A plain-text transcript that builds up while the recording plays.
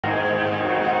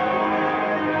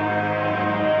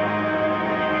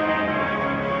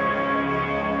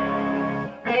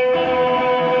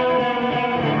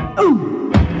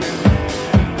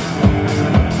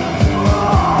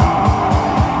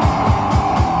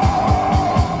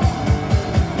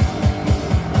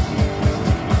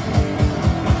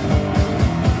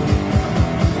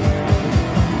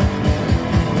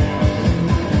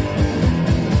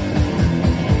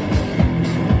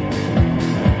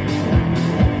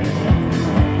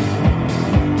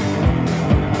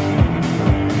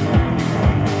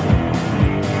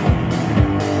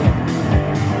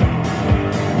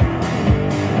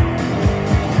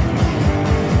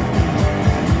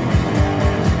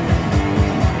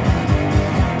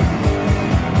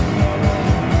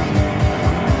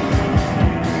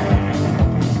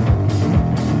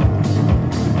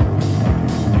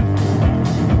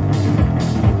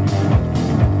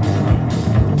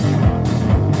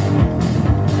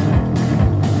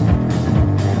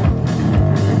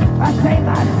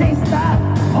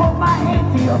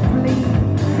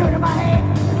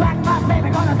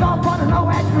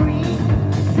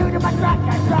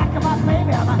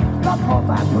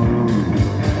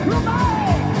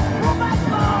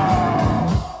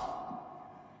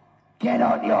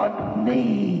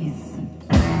knees.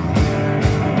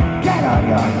 Get on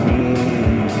your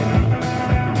knees.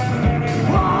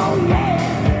 Oh yeah.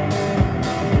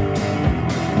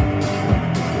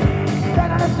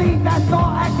 Then on the street I saw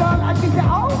a girl and she said,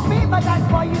 oh baby, that's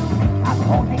for you. I'm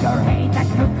holding her hand and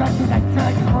took her to the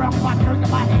church for a butter to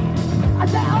my head. I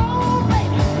said, oh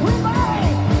baby, with my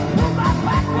hand, with my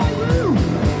back for you.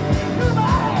 With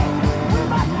my hand, with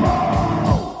my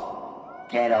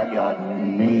Get on your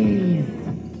knees.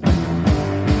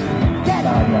 Get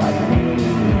on your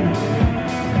knees.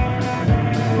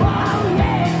 Oh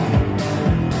yeah.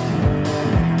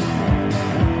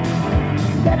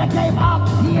 Then I came up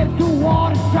here to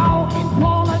Warszawa in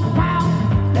Poland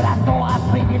town. Then I saw a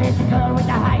pretty little girl with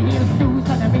the high heel shoes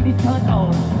and a mini skirt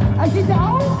on. And she said,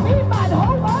 oh me man,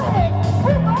 hold my head.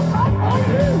 With my back for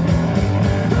you.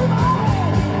 With my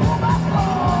head, with my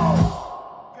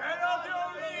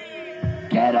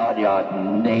Get on your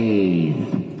knees.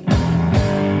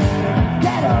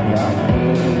 Get on your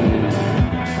knees.